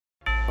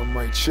I'm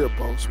my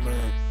chipos,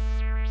 man.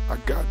 I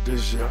got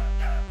this, yeah.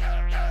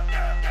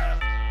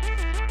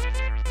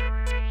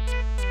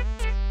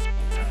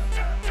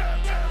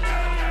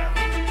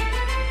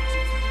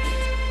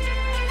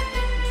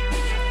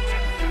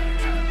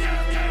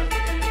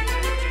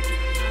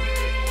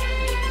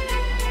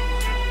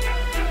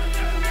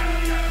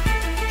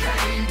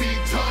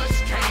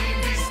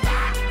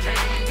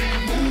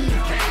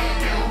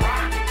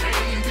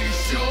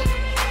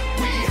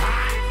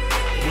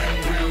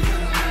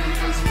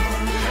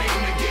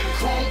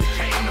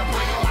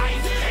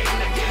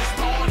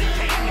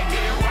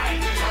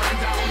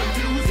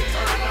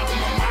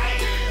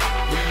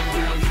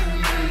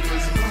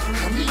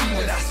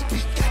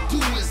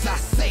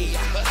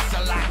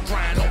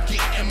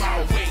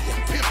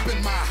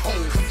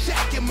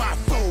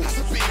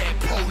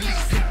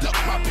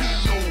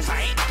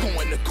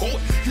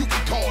 You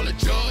can call a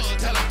judge,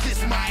 tell him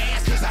kiss my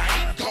ass, cause I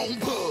ain't gon'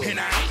 bug. And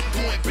I ain't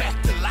going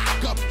back to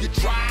lock up. You're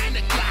trying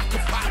to clock a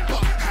pop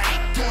up. I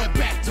ain't going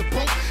back to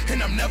broke,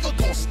 and I'm never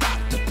gon' stop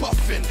the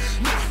puffin'.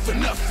 Not for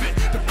nothing.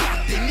 The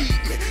block, they need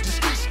me. The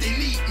streets, they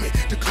need me.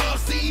 The club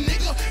scene,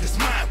 nigga, it's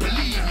mine,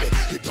 believe me.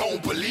 You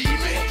don't believe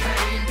me?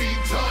 Can't be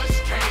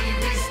touched, can't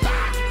be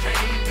stopped,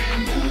 can't be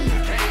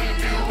moved, can't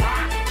be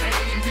rocked,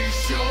 can't be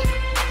shook.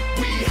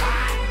 We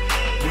hot.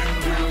 When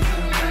will you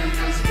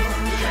niggas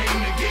learn?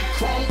 Came to get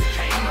crunk,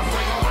 came to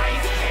bring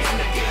life, came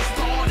to get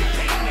started,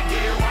 came to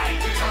get right.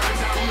 Turn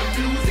down the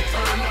music,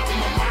 turn up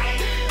my mic.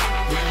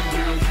 When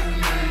will you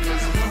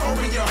niggas learn?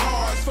 Open your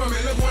hearts for me,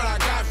 look what I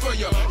got for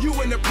you. You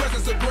in the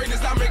presence of greatness,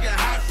 I make it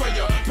hot for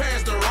you.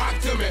 Pass the rock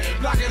to me,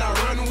 block it, I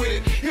run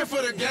with it. Here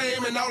for the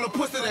game and all the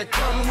pussy that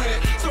come with it.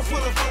 So full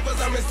of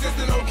focus, I'm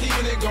insisting on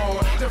keeping it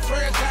going. The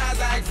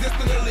franchise, I exist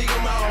in the league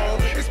of my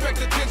own.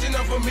 Expect attention,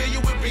 I'm familiar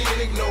with being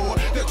ignored.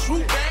 The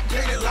true back,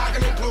 painted,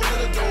 locking and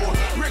closing the door.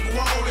 Brick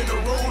wall in the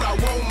road, I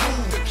won't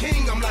move. The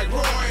king, I'm like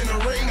Roy in the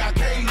ring, I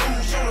can't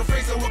lose. Show the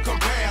face of what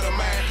compare to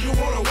man. You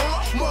wanna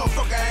walk?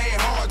 Motherfucker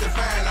ain't hard to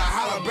find. I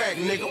holler back,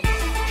 nigga.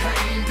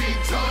 Can't be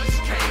touched,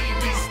 can't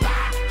be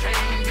stopped,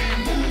 can't be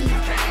moved,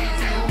 can't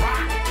be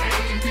rocked,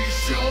 can't be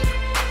shook.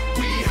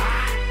 We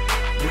hot.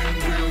 When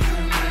will you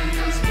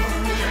niggas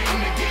learn? Came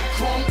to get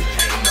crunk,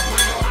 came to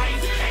bring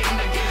life, came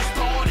to get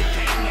started,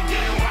 came to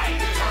get right.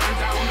 Turn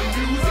down the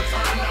music,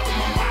 turn up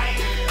my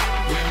mic.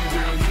 When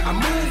will you I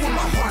move when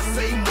my heart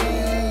say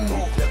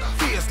move.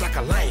 Feels like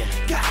a lion,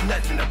 got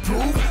nothing to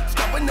prove.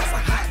 Stubborn as a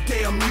hot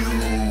damn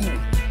mule.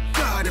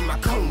 God in my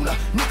corner,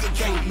 nigga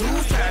can't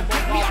lose. Try and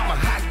pick me out my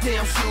hot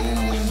damn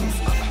shoes.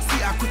 See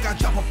how quick I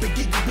drop up and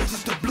get you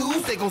bitches the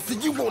blues. They gon' see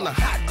you on the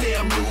hot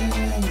damn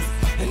news.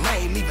 And I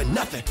ain't leaving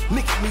nothing.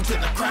 Linking me to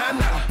the crime,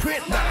 not a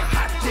print, not a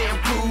hot damn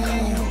clue.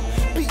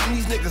 Beating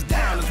these niggas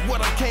down is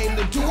what I came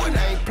to do, and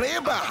I ain't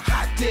playing by a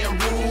hot damn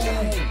rule.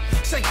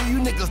 Shaking you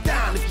niggas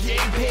down if you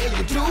ain't paying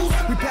your dues.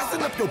 We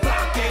passing up your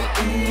block and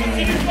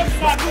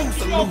ooh. My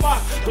screws are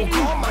loose. Don't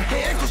call my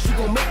hand, cause you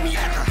gon' make me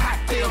act a hot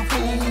damn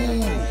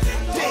fool.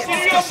 Dead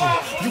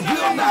discussion, you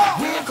will not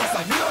win, cause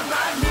I will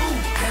not lose.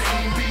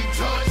 can't be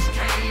touched,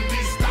 can't be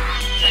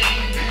stopped,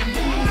 can't be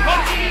moved,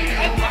 can't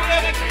be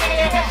rocked,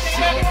 can't be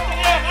shook.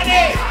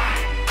 We hot.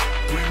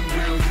 When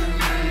will you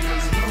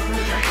niggas learn?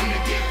 Came to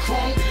get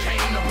crunk,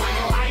 came to bring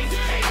life,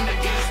 came to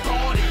get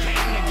started,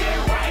 came to get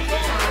right.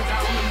 Turn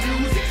down the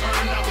music,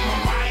 turn up my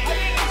mic.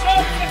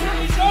 When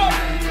will you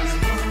niggas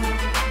learn?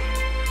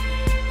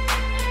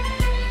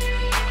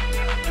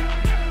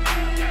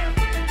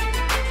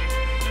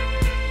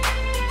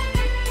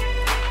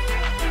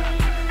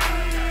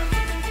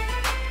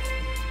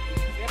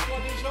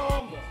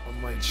 I'm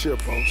my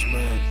chipos,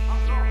 man.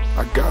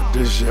 I got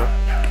this, yeah.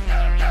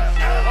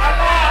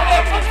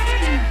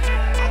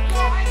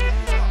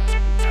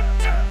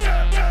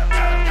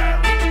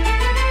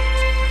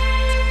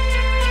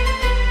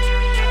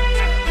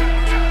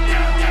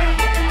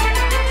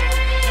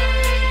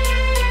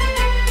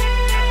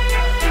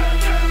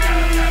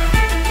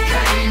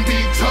 Can't be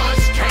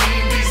touched,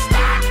 can't be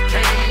stopped,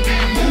 can't be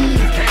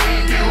moved,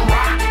 can't be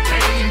rocked,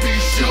 can't be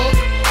shook.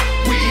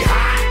 We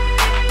hot.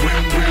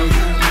 When will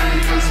you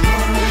niggas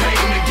learn?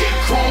 Came to get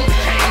crunk,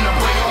 came to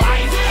bring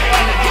life,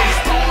 came to get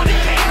started,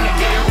 came to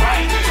get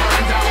right.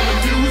 Turn down the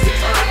music,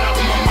 turn up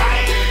my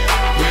mic.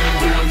 When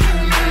will you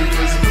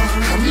niggas learn?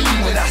 I mean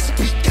when I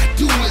speak, I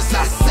do as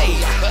I say.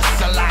 I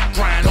hustle, I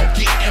grind, don't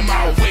get in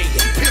my way.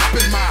 I'm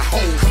pimping my hoe,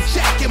 I'm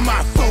jacking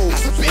my foes.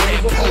 I spit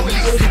at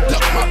police,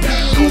 conduct my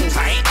POs.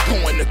 I ain't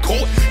going to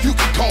court, you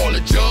can call a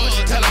judge,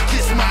 tell him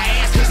kiss my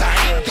ass, cause I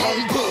ain't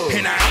gon' bug.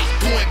 And I ain't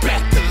going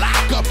back to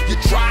lock up.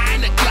 You're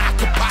trying to clock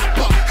a pop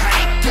up. I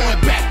ain't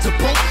going back to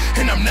broke,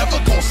 and I'm never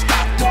gon'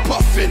 stop the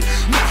puffin'.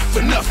 Not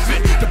for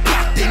nothing. The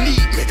block, they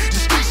need me. The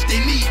streets,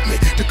 they need me.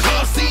 The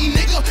club scene,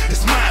 nigga,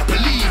 it's mine,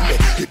 believe me.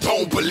 You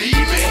don't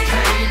believe me?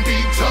 Can't be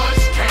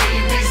touched,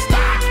 can't be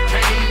stopped,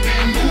 can't be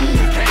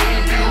moved,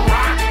 can't be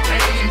rocked,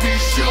 can't be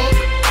shook.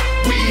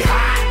 We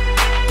hot.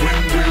 When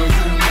will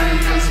you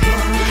niggas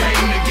learn?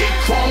 Came to get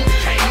crunk,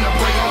 came to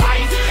bring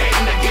life,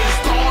 came to get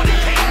started,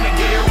 came to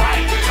get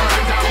right.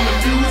 Turn down the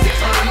music,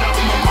 turn up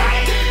my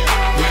mic.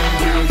 When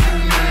will you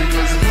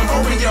niggas learn?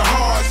 Open your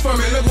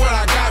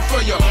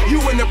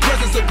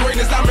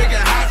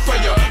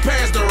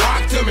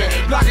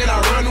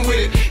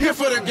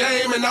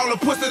and all the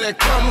pussy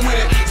that come with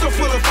it. So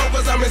full of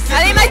focus, I'm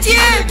Allez, Mathieu!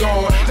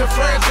 The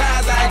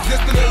franchise, I exist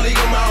in a league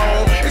of my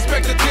own.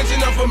 Expect attention,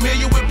 I'm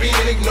familiar with being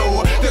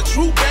ignored. The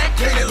true back,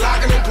 hated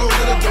locking and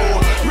closing the door.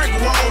 Brick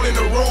wall in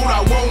the road,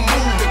 I won't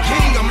move. The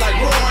king, I'm like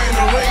Roy in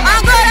the ring.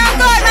 Encore,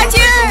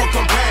 Mathieu!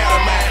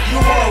 You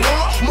wanna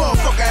walk?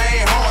 Motherfucker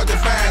ain't hard to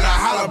find. I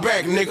holler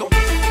back, nigga.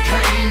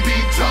 Can't be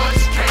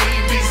touched,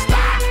 can't be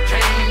stopped,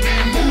 can't be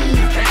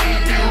moved,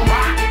 can't be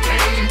rocked,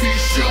 can't be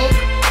shook.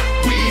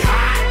 We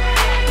hot.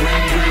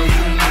 When will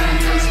you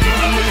niggas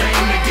learn?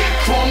 Came to get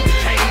crunk,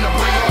 came to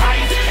bring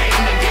life,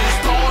 came to get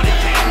started,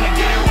 came to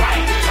get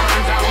right. Turn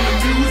down the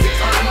music,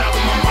 turn up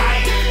my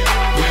mic.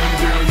 When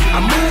will you I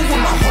move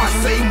when my heart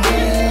say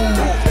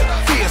move.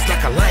 Feels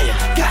like a lion,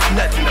 got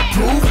nothing to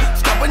prove.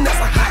 Stubborn as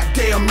a hot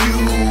damn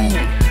mule.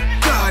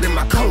 God in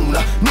my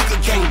corner, nigga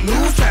can't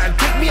lose. Try to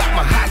take me out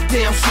my hot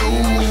damn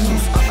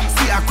shoes.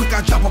 See how quick I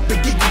drop up and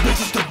get you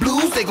bitches the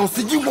blues. They gon'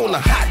 see you on the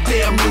hot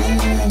damn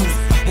news.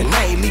 And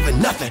I ain't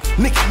leaving nothing.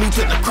 Niggas me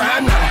to the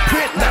crime, not a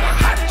print, not a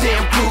hot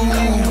damn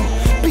clue.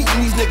 Beating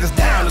these niggas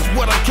down is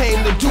what I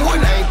came to do,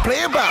 and I ain't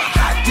playing about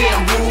hot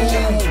damn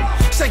rule.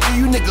 Shaking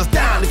you niggas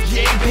down if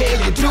you ain't paying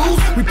your dues.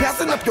 We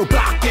passing up your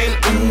block and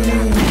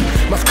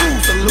ooh, my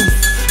screws are loose.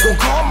 Don't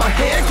call my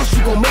hand, cause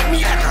you gon' make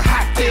me act a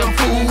hot damn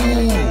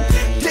fool.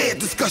 Dead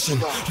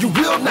discussion, you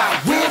will not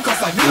win, cause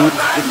I will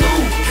not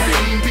lose.